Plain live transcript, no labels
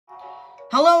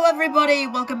Hello everybody,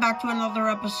 welcome back to another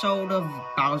episode of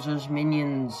Bowser's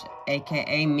Minions,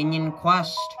 aka Minion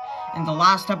Quest. In the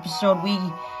last episode, we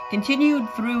continued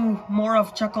through more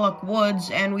of Chuck-a-Luck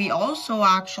Woods, and we also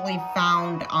actually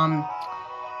found,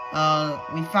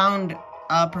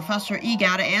 Professor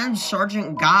Egad and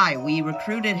Sergeant Guy. We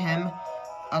recruited him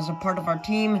as a part of our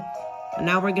team, and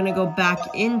now we're gonna go back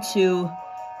into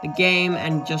the game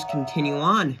and just continue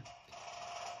on.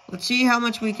 Let's see how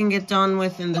much we can get done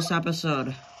with in this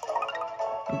episode.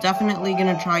 I'm definitely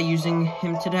gonna try using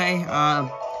him today.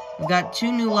 We've got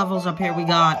two new levels up here. We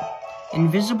got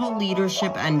Invisible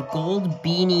Leadership and Gold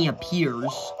Beanie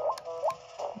Appears.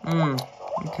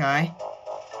 Okay.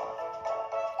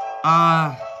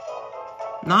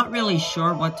 Not really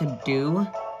sure what to do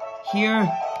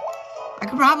here. I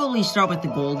could probably start with the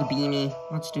Gold Beanie.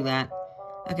 Let's do that.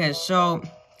 Okay, so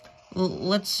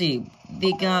let's see.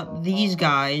 They got these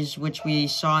guys, which we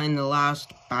saw in the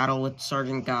last battle with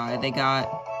Sergeant Guy. They got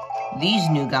these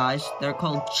new guys. They're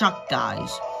called Chuck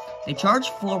Guys. They charge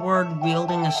forward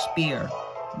wielding a spear.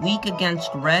 Weak against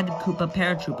red Koopa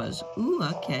paratroopers. Ooh,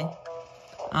 okay.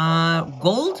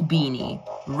 Gold Beanie.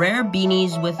 Rare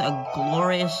beanies with a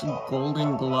glorious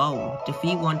golden glow.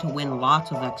 Defeat one to win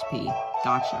lots of XP.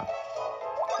 Gotcha.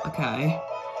 Okay.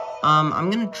 I'm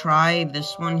gonna try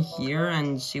this one here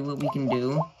and see what we can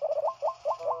do.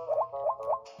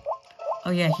 Oh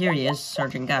yeah, here he is,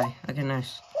 Sergeant Guy. Okay,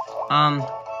 nice.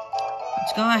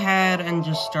 Let's go ahead and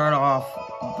just start off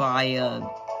by,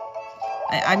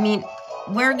 I mean,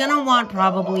 we're gonna want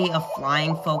probably a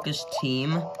flying-focused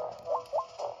team.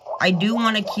 I do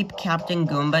want to keep Captain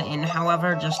Goomba in,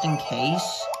 however, just in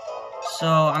case. So,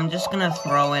 I'm just gonna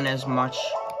throw in as much,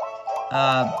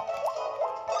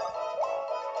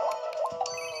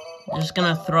 just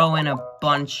gonna throw in a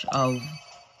bunch of,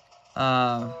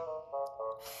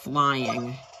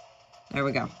 flying. There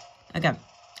we go. Okay.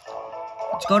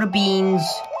 Let's go to beans.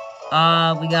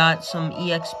 We got some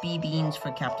EXP beans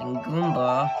for Captain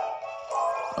Goomba.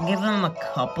 I'll give him a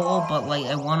couple, but, like,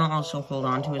 I want to also hold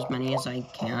on to as many as I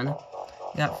can.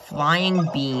 We got flying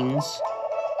beans.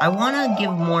 I want to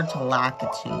give more to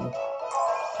Lakitu.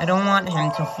 I don't want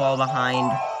him to fall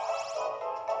behind.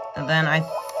 And then I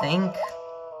think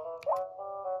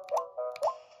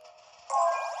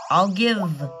I'll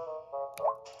give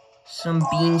some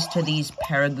beans to these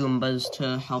Paragoombas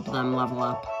to help them level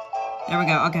up. There we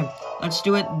go. Okay, let's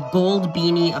do it. Gold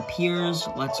Beanie Appears.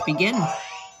 Let's begin.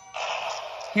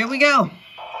 Here we go.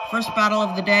 First battle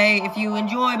of the day. If you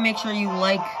enjoy, make sure you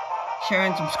like, share,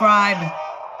 and subscribe.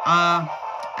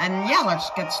 And yeah, let's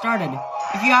get started.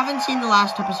 If you haven't seen the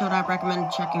last episode, I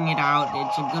recommend checking it out.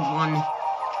 It's a good one.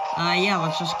 Yeah,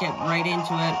 let's just get right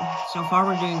into it. So far,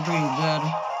 we're doing pretty good.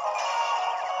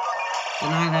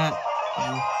 Deny that.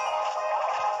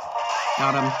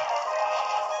 Got him.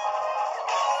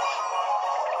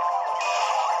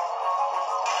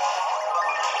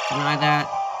 Deny that.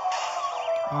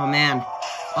 Oh, man.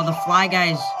 Oh, the fly guy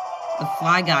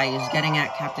is getting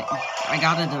at Captain. I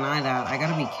gotta deny that. I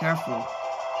gotta be careful.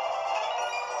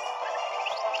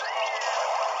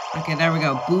 Okay, there we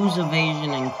go. Boo's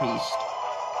evasion increased.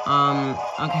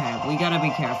 Okay, we gotta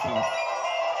be careful.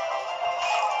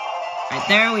 Alright,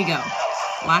 there we go.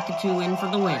 Lakitu in for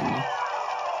the win.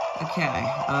 Okay,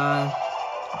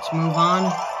 let's move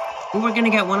on. Ooh, we're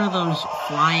gonna get one of those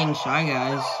flying Shy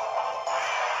Guys.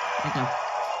 Okay.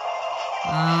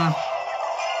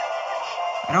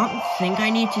 I don't think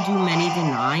I need to do many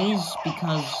denies,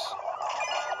 because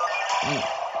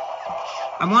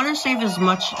I want to save as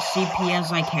much CP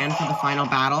as I can for the final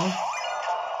battle.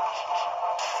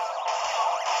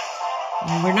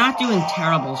 And we're not doing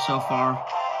terrible so far.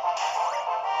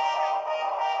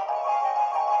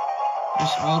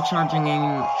 Just all charging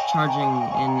in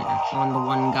on the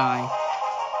one guy.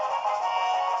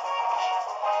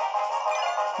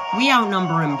 We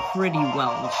outnumber him pretty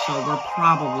well, so we're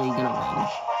probably gonna win.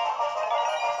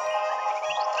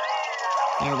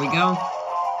 There we go.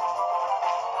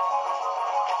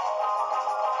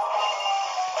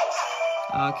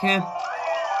 Okay.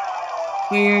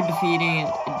 Clear,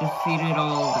 defeated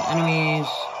all the enemies.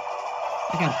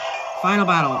 Okay, final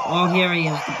battle. Oh, here he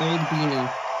is, the Gold Beanie.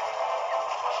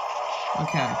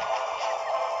 Okay.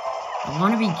 I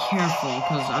want to be careful,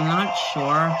 because I'm not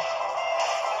sure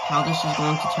how this is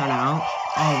going to turn out.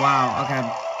 Oh, wow, okay.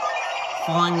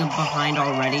 Falling behind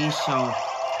already, so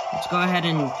let's go ahead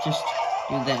and just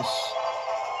do this.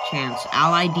 Chance.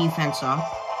 Ally defense up.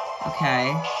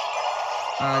 Okay.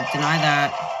 Deny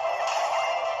that.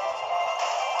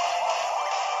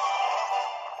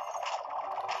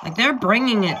 Like, they're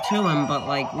bringing it to him, but,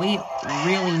 like, we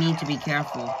really need to be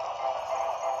careful.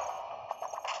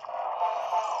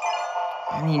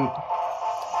 I mean...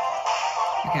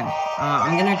 Okay,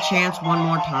 I'm gonna chance one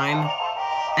more time.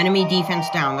 Enemy defense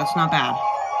down, that's not bad.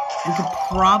 We could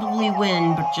probably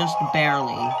win, but just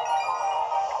barely.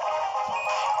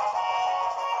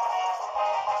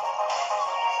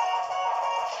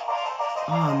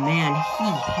 Oh man, he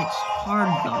hits hard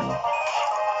though.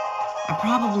 I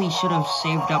probably should have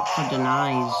saved up for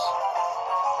denies.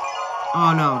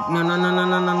 Oh no,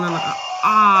 no.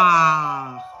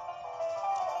 Ah!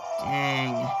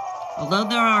 Dang. Although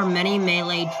there are many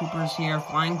melee troopers here,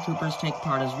 flying troopers take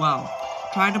part as well.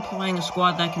 Try deploying a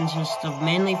squad that consists of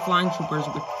mainly flying troopers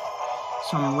with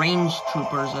some ranged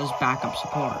troopers as backup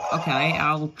support. Okay,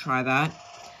 I'll try that.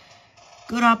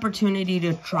 Good opportunity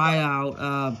to try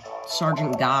out,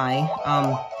 Sergeant Guy.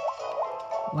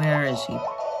 Where is he?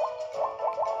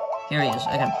 Here he is,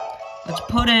 okay. Let's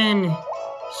put in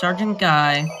Sergeant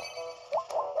Guy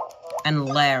and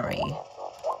Larry.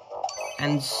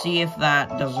 And see if that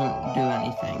doesn't do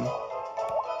anything.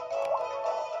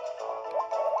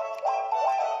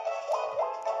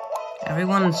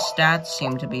 Everyone's stats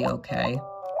seem to be okay.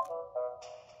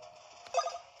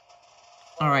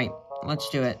 Alright, let's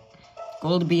do it.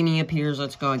 Gold Beanie appears,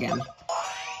 let's go again.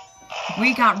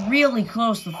 We got really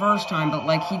close the first time, but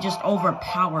like, he just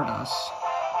overpowered us.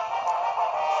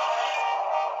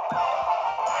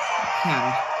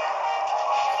 Okay.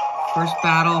 First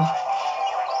battle.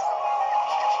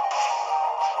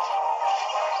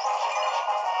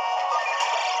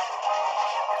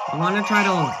 I want to try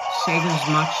to save as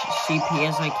much CP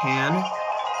as I can.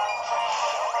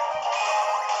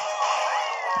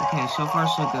 Okay, so far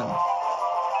so good.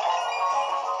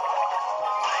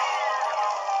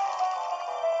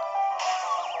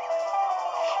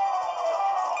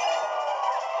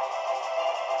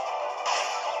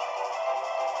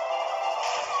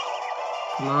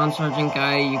 Come on, Sergeant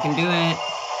Guy, you can do it.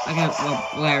 Okay, well,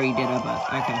 Larry did it,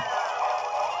 but okay.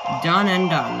 Done and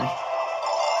done.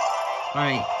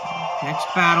 Alright,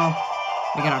 next battle.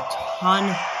 We got a ton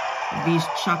of these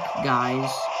Chuck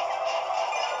guys.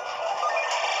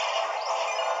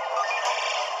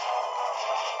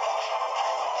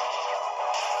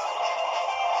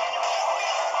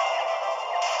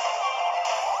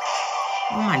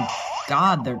 Oh my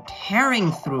god, they're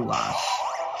tearing through us.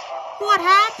 What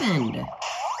happened?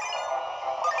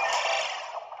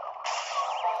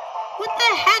 What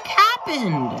the heck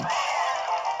happened?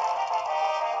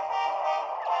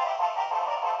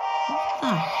 What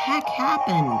the heck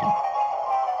happened?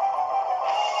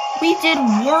 We did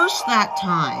worse that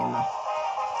time.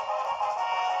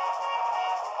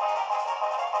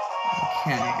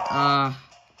 Okay,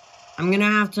 I'm gonna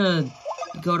have to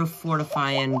go to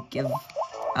Fortify and give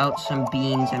out some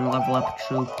beans and level up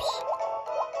troops.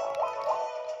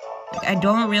 Like, I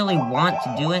don't really want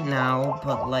to do it now,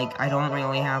 but, like, I don't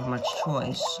really have much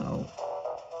choice, so...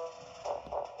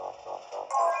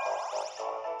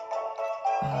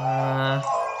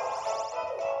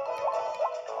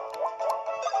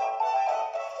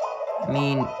 I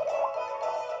mean...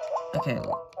 Okay,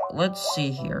 let's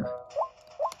see here.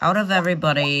 Out of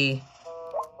everybody...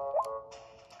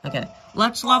 Okay,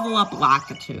 let's level up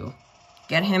Lakitu.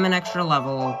 Get him an extra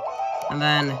level, and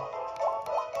then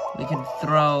we could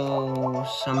throw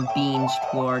some beans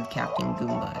toward Captain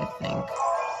Goomba, I think.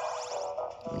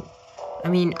 I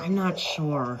mean, I'm not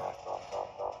sure.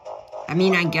 I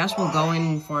mean, I guess we'll go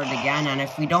in for it again, and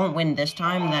if we don't win this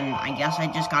time, then I guess I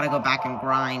just gotta go back and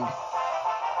grind.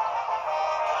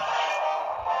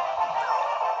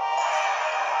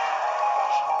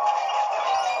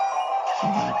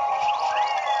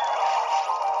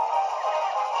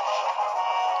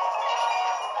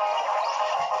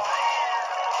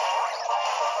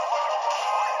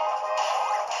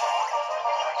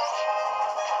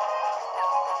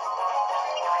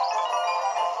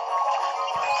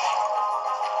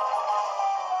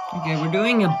 Okay, we're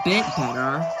doing a bit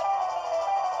better.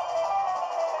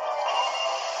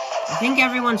 I think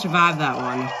everyone survived that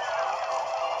one.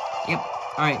 Yep,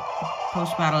 alright.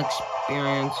 Post-battle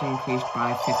experience increased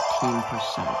by 15%.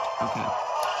 Okay.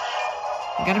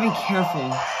 I gotta be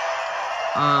careful.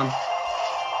 I've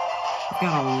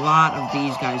got a lot of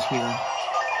these guys here.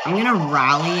 I'm gonna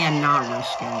rally and not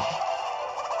risk it.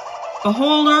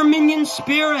 Behold our minion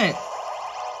spirit!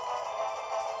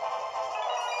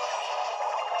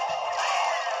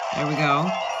 There we go.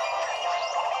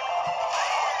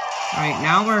 Alright,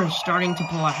 now we're starting to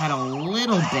pull ahead a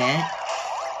little bit.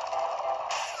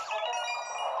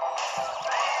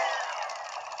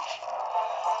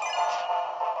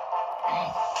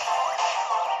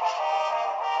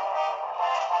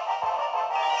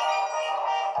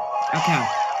 Okay.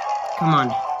 Come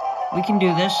on. We can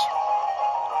do this.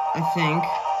 I think.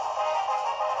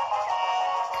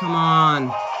 Come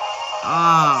on.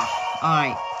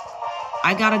 Alright.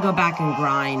 I gotta go back and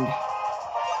grind.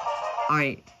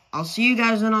 Alright. I'll see you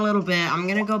guys in a little bit. I'm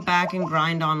gonna go back and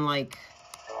grind on, like...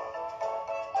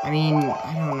 I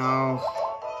don't know.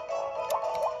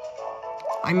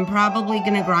 I'm probably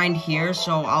gonna grind here,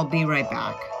 so I'll be right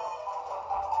back.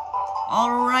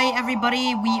 Alright,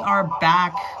 everybody, we are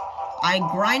back. I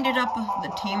grinded up the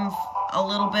team a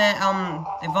little bit.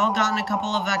 They've all gotten a couple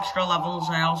of extra levels.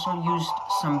 I also used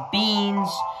some beans.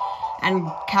 And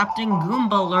Captain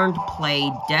Goomba learned to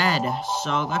play dead.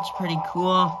 So that's pretty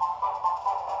cool.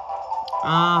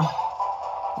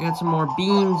 We got some more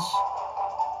beans.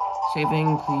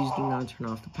 Saving, please do not turn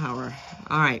off the power.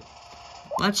 Alright.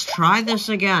 Let's try this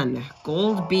again.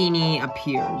 Gold Beanie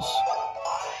appears.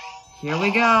 Here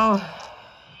we go.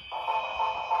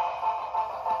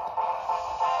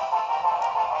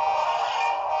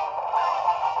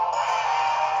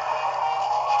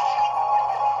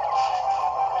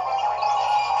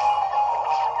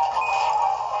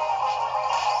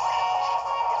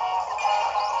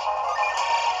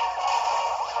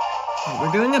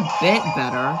 We're doing a bit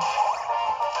better.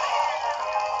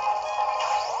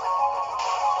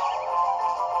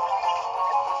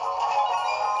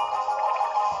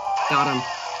 Got him.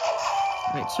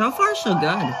 Alright, so far so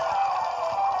good.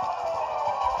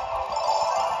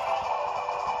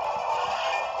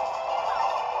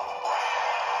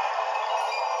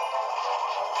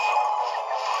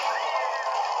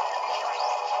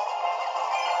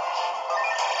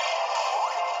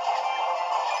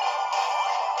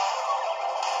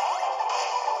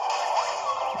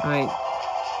 Alright.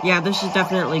 Yeah, this is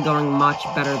definitely going much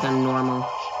better than normal.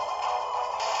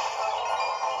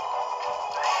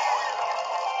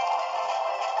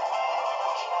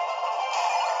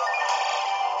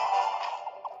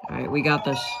 Alright, we got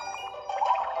this.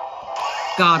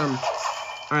 Got him.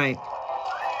 Alright.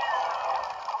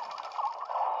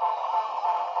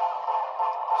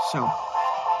 So,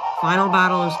 final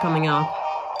battle is coming up.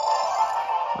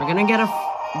 We're gonna get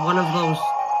one of those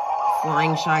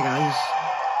flying Shy Guys.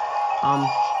 I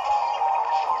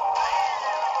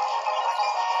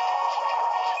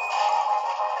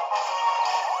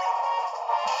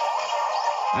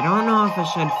don't know if I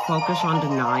should focus on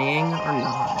denying or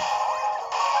not.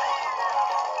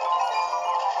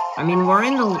 I mean,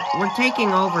 we're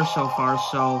taking over so far,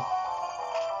 so...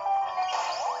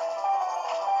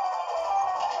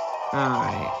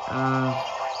 Alright,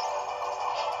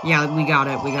 yeah, we got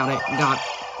it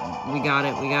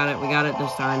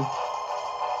this time.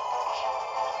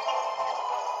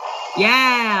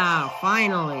 Yeah,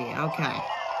 finally, okay.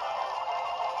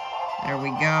 There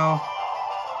we go.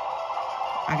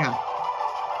 Okay.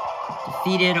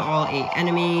 Defeated all 8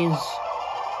 enemies.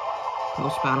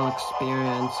 Post-battle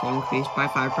experience increased by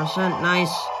 5%.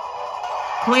 Nice.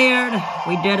 Cleared.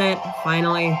 We did it,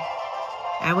 finally.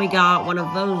 And we got one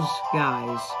of those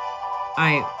guys.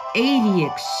 Alright, 80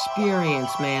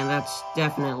 experience, man. That's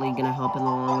definitely gonna help in the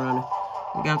long run.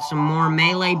 We got some more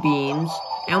melee beans.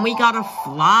 And we got a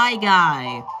fly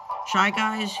guy. Shy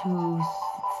Guys who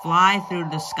fly through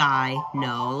the sky,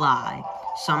 no lie.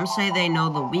 Some say they know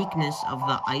the weakness of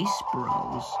the Ice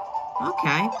Bros.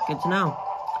 Okay, good to know.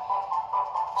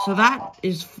 So that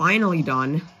is finally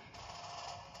done.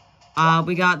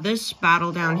 We got this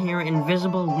battle down here,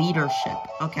 Invisible Leadership.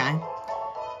 Okay.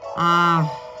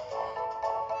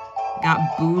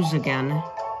 Got Booze again.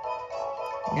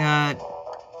 Got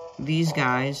these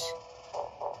guys.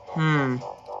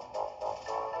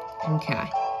 Okay.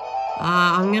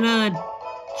 I'm gonna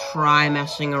try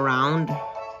messing around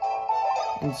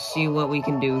and see what we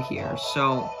can do here.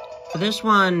 So, for this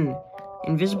one,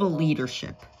 Invisible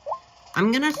Leadership.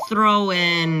 I'm gonna throw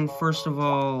in, first of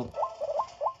all,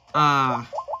 I'm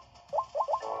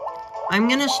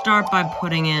gonna start by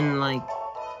putting in, like,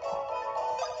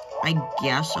 I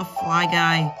guess a fly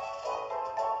guy.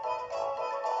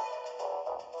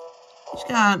 He's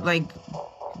got, like,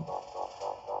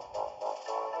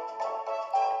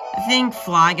 I think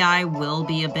Fly Guy will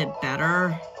be a bit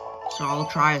better, so I'll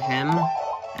try him.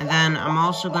 And then I'm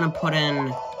also gonna put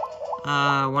in,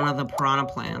 one of the Piranha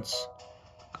Plants.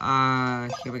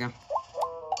 Here we go.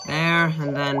 There,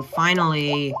 and then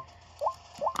finally,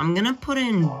 I'm gonna put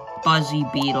in Buzzy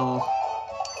Beetle,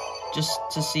 just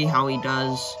to see how he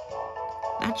does.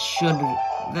 That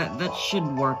should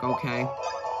work okay.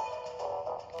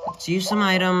 Let's use some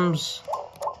items.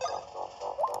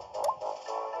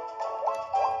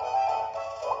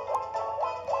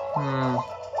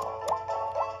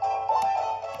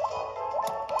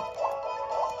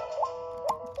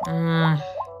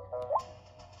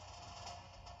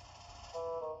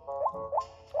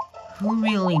 who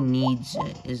really needs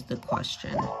it is the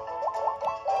question.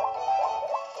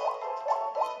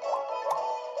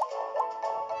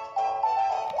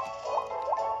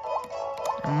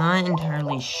 I'm not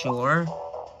entirely sure.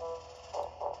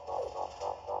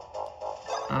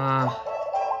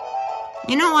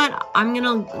 You know what? I'm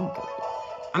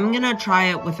gonna try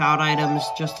it without items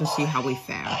just to see how we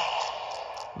fare.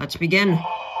 Let's begin.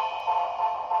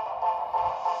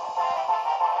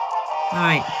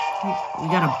 Alright, we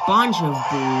got a bunch of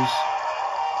boos.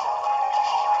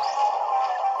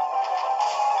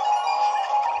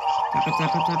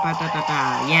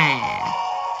 Yeah.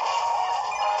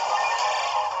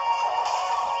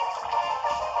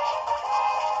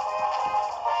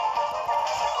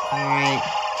 Alright.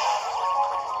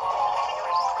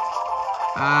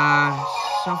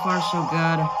 So far so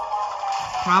good.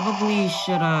 Probably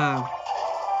should, I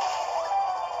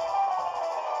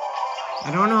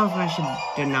don't know if I should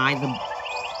deny the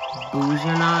boos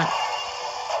or not.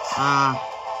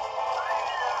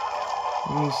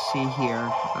 Let me see here.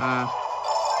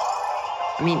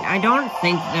 I mean, I don't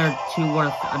think they're too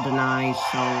worth a deny,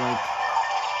 so, like...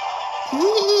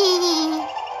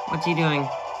 What's he doing?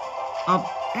 Oh,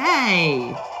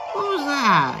 hey! What was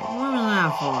that? What was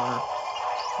that for?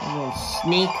 A little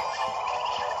sneak?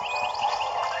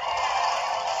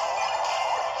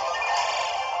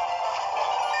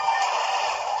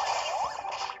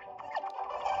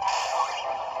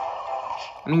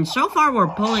 I mean, so far we're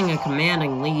pulling a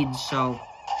commanding lead, so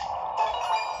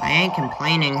I ain't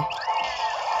complaining.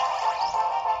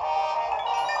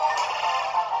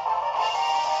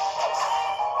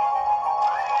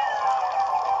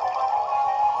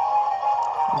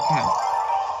 Okay.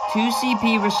 2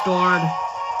 CP restored.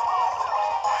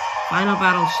 Final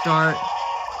battle start.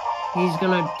 He's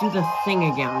gonna do the thing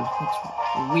again. It's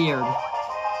weird.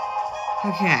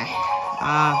 Okay.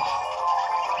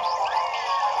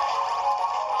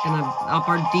 Gonna up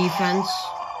our defense.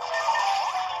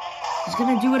 He's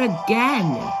gonna do it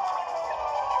again.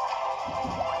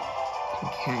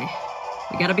 Okay.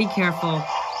 We gotta be careful.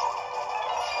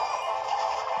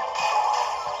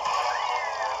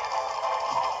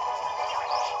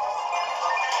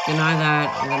 Deny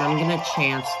that, and then I'm gonna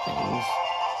chance things.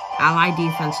 Ally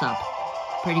defense up.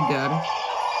 Pretty good.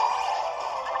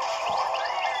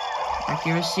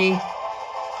 Accuracy.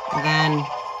 And then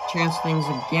chance things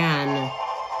again.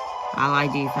 Ally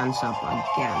defense up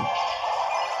again.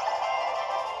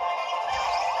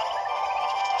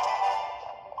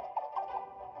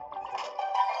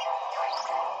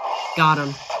 Got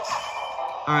him.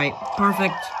 Alright,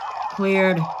 perfect.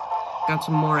 Cleared. Got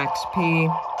some more XP.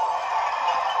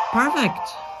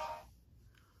 Perfect.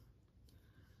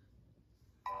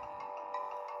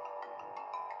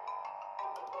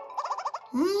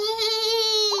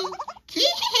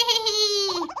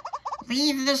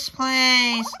 Leave this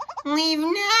place. Leave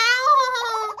now.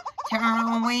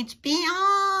 Terror awaits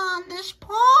beyond this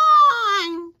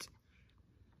point.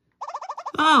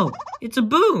 Oh, it's a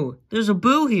boo. There's a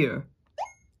boo here.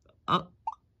 That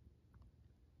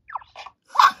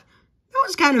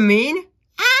was kind of mean.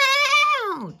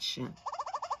 Ouch.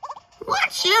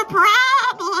 What's your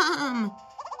problem?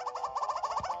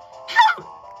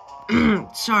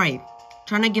 Sorry.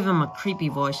 Trying to give him a creepy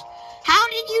voice. How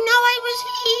did you know I was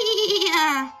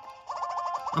here?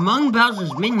 Among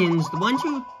Bowser's minions, the ones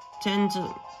who tend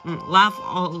to laugh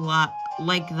a lot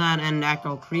like that and act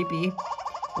all creepy,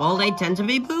 well, they tend to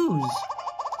be boos.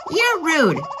 You're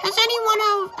rude. Has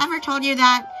anyone ever told you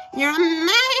that? You're a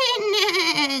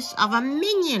menace of a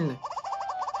minion.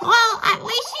 Well, at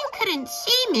least you couldn't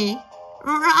see me,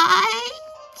 right?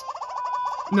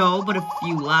 No, but if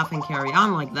you laugh and carry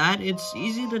on like that, it's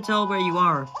easy to tell where you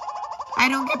are. I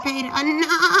don't get paid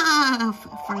enough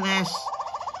for this.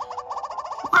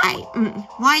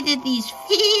 Why did these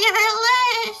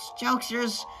fearless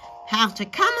jokesters have to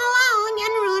come along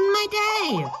and ruin my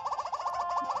day?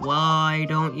 Why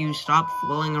don't you stop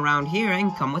fooling around here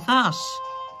and come with us?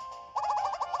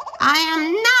 I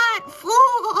am not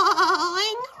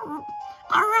fooling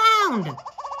around.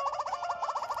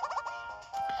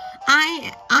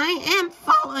 I am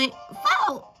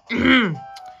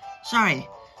sorry.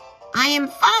 I am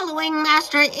following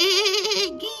Master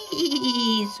Iggy's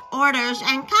orders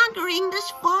and conquering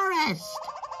this forest.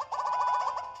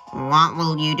 What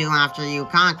will you do after you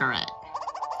conquer it?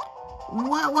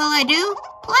 What will I do?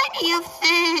 Plenty of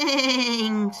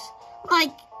things.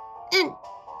 Like,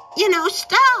 you know,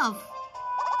 stuff.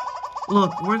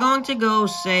 Look, we're going to go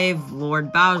save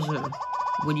Lord Bowser.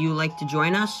 Would you like to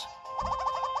join us?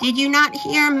 Did you not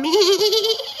hear me?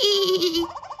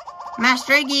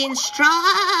 Master Iggy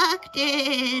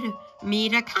instructed me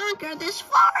to conquer this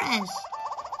forest.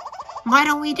 Why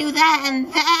don't we do that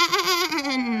and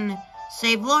then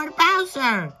save Lord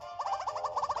Bowser?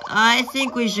 I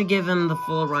think we should give him the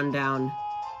full rundown.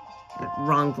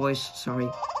 Wrong voice, sorry.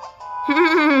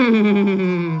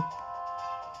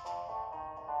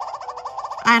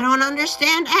 I don't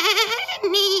understand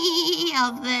any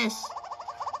of this.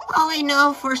 All I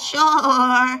know for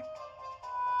sure,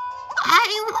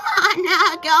 I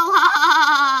wanna go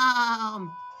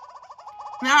home.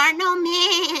 There are no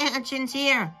mansions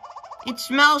here. It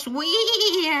smells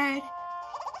weird.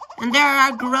 And there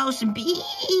are gross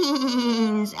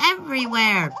beans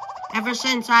everywhere. Ever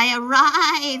since I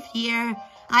arrived here,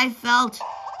 I felt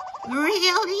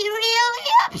really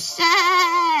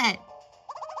upset.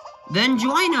 Then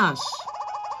join us.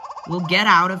 We'll get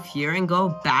out of here and go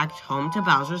back home to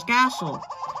Bowser's Castle.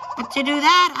 But to do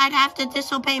that, I'd have to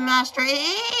disobey Master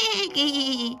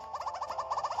Iggy.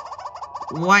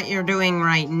 What you're doing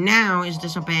right now is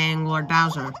disobeying Lord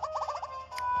Bowser.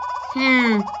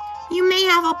 You may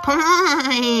have a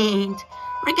point.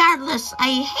 Regardless,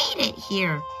 I hate it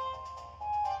here.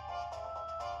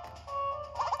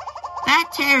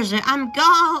 That tears it. I'm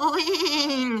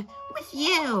going with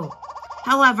you.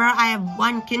 However, I have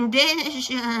one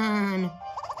condition.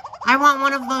 I want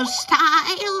one of those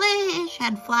stylish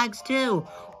head flags too.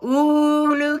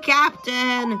 Ooh, new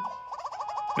captain.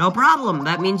 No problem.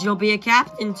 That means you'll be a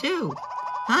captain too.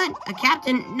 Huh? A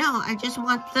captain? No, I just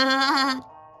want the...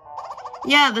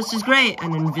 Yeah, this is great.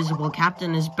 An invisible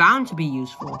captain is bound to be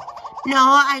useful. No,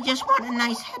 I just want a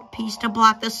nice headpiece to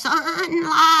block the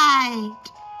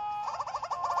sunlight.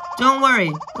 Don't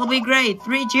worry. It'll be great.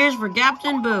 3 cheers for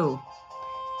Captain Boo.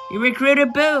 You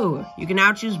recruited Boo. You can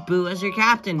now choose Boo as your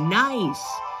captain. Nice.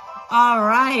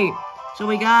 Alright. So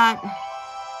we got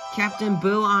Captain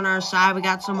Boo on our side. We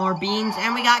got some more beans.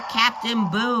 And we got Captain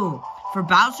Boo. For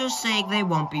Bowser's sake, they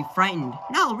won't be frightened.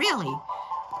 No, really.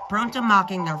 Prone to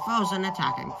mocking their foes and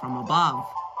attacking from above.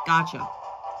 Gotcha.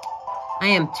 I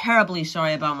am terribly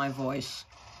sorry about my voice.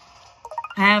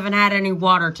 I haven't had any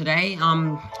water today.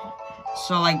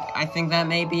 So, like, I think that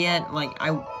may be it.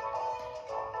 I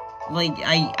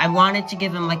wanted to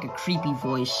give him, like, a creepy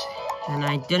voice. And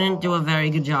I didn't do a very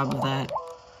good job of that.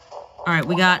 Alright,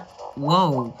 we got...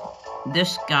 Whoa.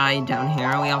 This guy down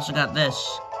here. We also got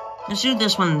this. Let's do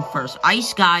this one first.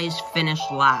 Ice Guys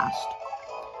finished last.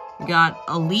 We got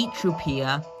Elite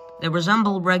Trupia. They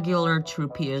resemble regular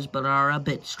Trupias, but are a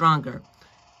bit stronger.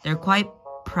 They're quite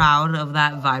proud of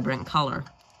that vibrant color.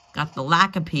 Got the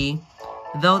Lakipi.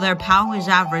 Though their power is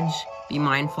average, be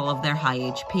mindful of their high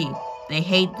HP. They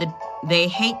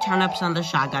hate turnips and the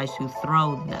Shy Guys who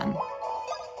throw them.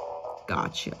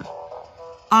 Gotcha.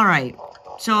 Alright,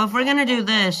 so if we're gonna do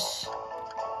this,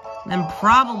 then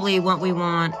probably what we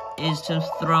want is to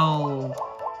throw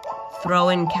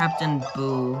in Captain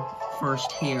Boo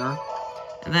first here.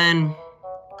 And then...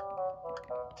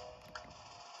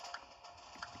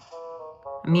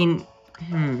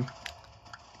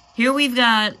 Here we've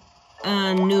got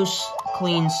a new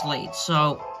clean slate,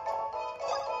 so...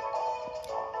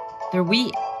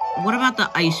 What about the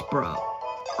Ice Bro?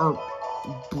 Or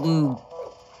Blue...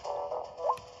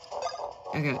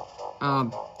 Okay, are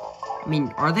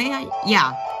they?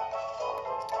 Yeah.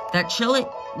 That chili...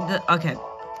 Okay,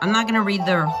 I'm not gonna read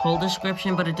their whole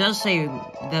description, but it does say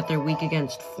that they're weak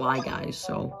against Fly Guys,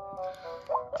 so...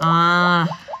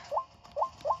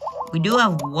 We do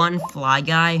have one Fly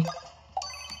Guy.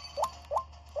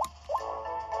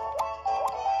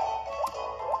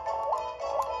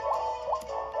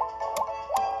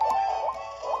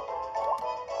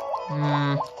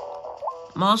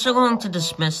 I'm also going to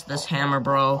dismiss this Hammer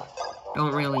Bro.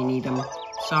 Don't really need him.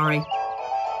 Sorry.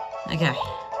 Okay.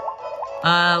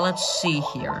 Let's see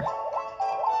here.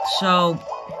 So,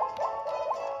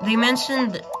 they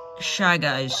mentioned Shy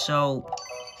Guys, so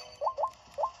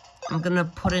I'm gonna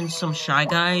put in some Shy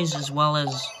Guys as well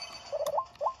as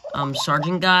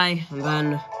Sergeant Guy, and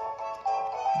then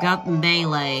got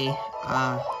Melee.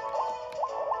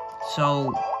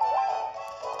 So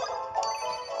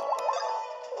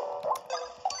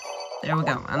there we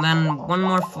go. And then one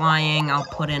more flying, I'll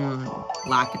put in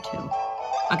Lakitu.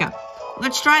 Okay,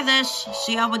 let's try this,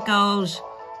 see how it goes,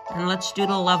 and let's do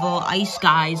the level Ice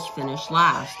Guys finish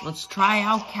last. Let's try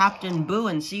out Captain Boo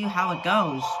and see how it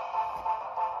goes.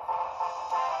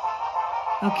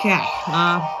 Okay,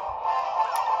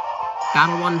 got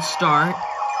a 1 start.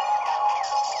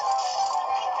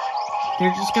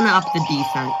 They're just gonna up their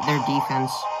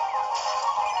defense.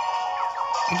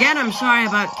 Again, I'm sorry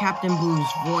about Captain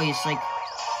Boo's voice. Like,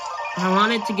 I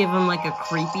wanted to give him, like, a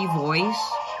creepy voice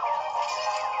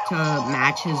to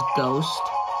match his ghost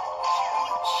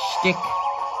shtick,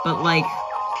 but, like,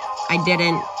 I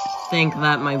didn't think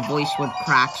that my voice would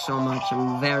crack so much.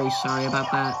 I'm very sorry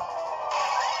about that.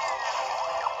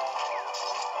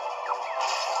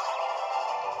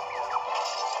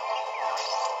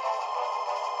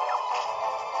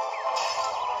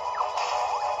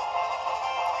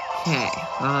 Okay,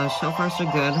 so far so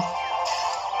good.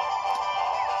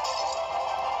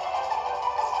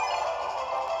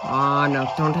 Oh, no,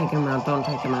 don't take him out, don't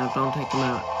take him out, don't take him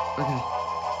out. Okay.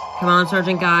 Come on,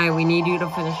 Sergeant Guy, we need you to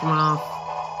finish him off.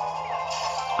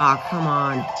 Oh, come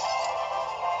on.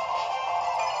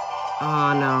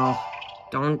 Oh, no.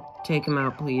 Don't take him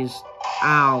out, please.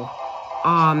 Ow.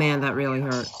 Oh, man, that really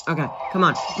hurt. Okay, come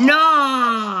on. No!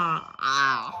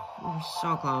 Ow. We're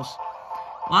so close.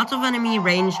 Lots of enemy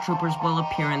ranged troopers will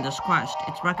appear in this quest.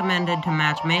 It's recommended to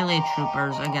match melee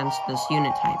troopers against this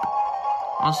unit type.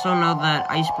 Also know that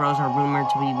Ice Bros are rumored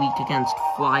to be weak against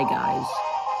Fly Guys.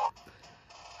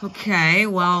 Okay,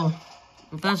 well,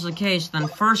 if that's the case, then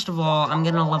first of all, I'm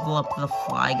gonna level up the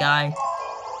Fly Guy.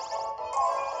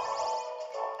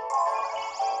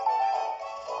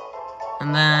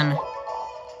 And then,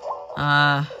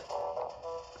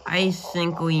 I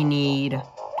think we need to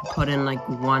put in, like,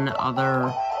 one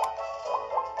other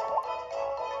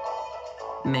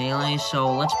melee,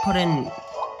 so let's put in...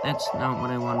 That's not what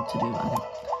I wanted to do. Okay.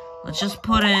 Let's just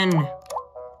put in...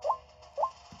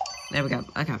 There we go.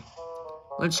 Okay.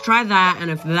 Let's try that, and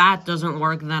if that doesn't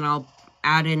work, then I'll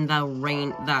add in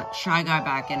that Shy Guy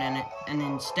back in it, and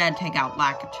instead take out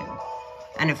Lakitu.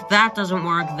 And if that doesn't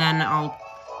work, then I'll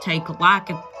take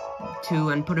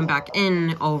Lakitu and put him back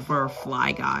in over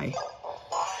Fly Guy.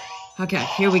 Okay,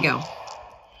 here we go.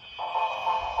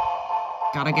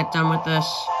 Gotta get done with this.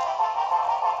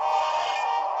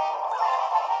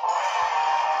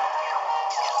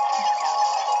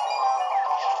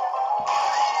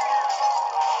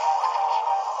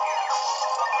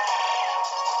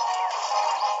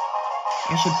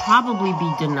 I should probably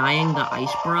be denying the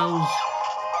Ice Bros.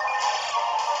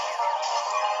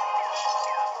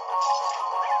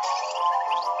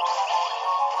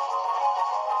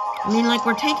 I mean, like,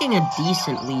 we're taking a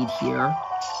decent lead here.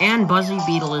 And Buzzy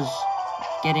Beetle is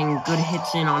getting good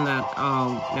hits in on that.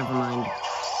 Oh, never mind.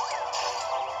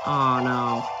 Oh,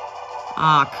 no.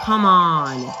 Ah, come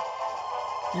on.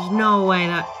 There's no way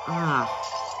that...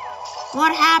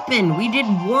 What happened? We did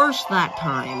worse that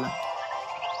time.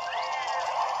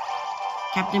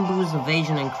 Captain Boo's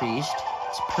evasion increased.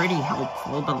 It's pretty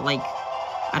helpful, but, like,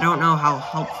 I don't know how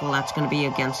helpful that's going to be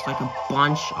against, like, a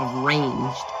bunch of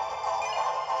ranged.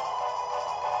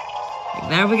 Like,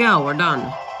 there we go, we're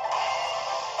done.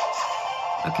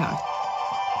 Okay.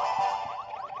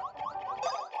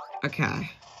 Okay.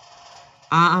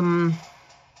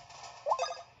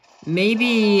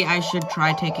 Maybe I should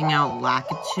try taking out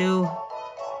Lakitu.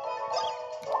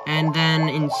 And then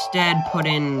instead put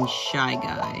in Shy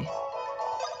Guy.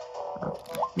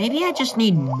 Maybe I just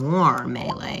need more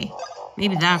melee.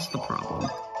 Maybe that's the problem.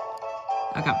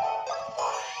 Okay.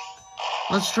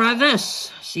 Let's try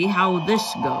this. See how this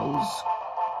goes.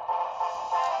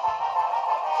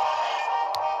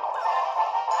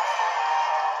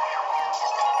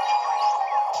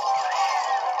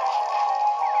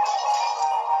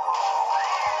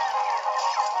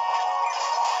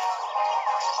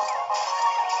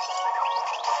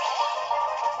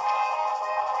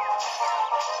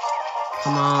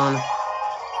 Come on.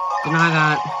 Deny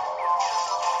that.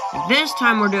 This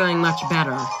time we're doing much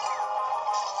better.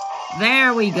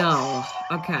 There we go.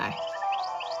 Okay.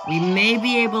 We may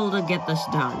be able to get this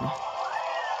done.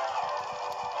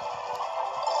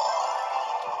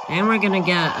 And we're gonna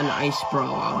get an Ice Bro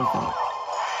out of it.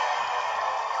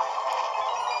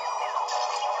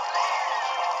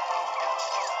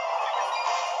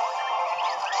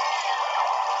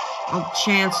 I'll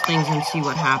chance things and see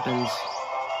what happens.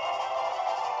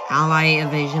 Ally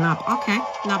evasion up. Okay,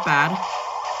 not bad.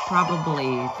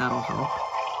 Probably that'll help.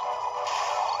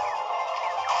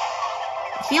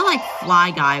 I feel like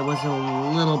Fly Guy was a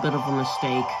little bit of a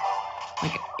mistake.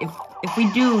 Like, if we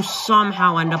do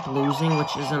somehow end up losing,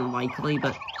 which isn't likely,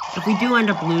 but if we do end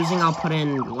up losing, I'll put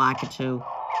in Lakitu.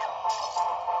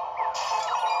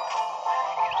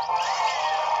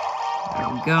 There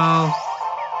we go.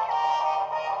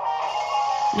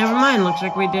 Never mind, looks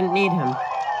like we didn't need him.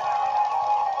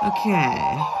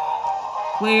 Okay.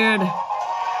 Cleared.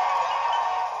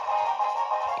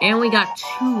 And we got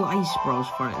 2 Ice Bros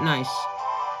for it. Nice.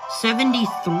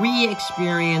 73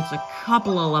 experience, a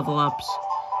couple of level ups,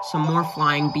 some more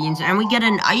flying beans, and we get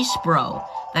an Ice Bro.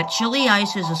 That Chili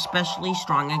Ice is especially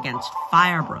strong against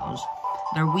Fire Bros.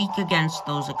 They're weak against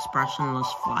those expressionless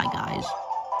fly guys.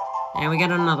 And we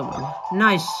get another one.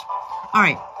 Nice.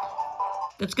 Alright.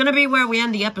 That's gonna be where we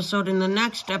end the episode. In the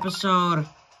next episode...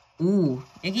 Ooh,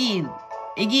 Iggy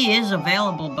is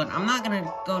available, but I'm not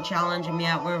gonna go challenge him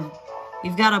yet.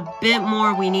 We've got a bit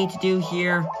more we need to do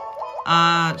here.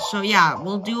 So yeah,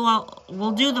 we'll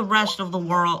do the rest of the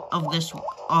world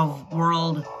of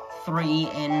World 3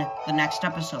 in the next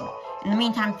episode. In the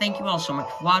meantime, thank you all so much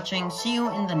for watching. See you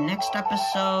in the next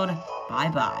episode.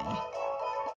 Bye-bye.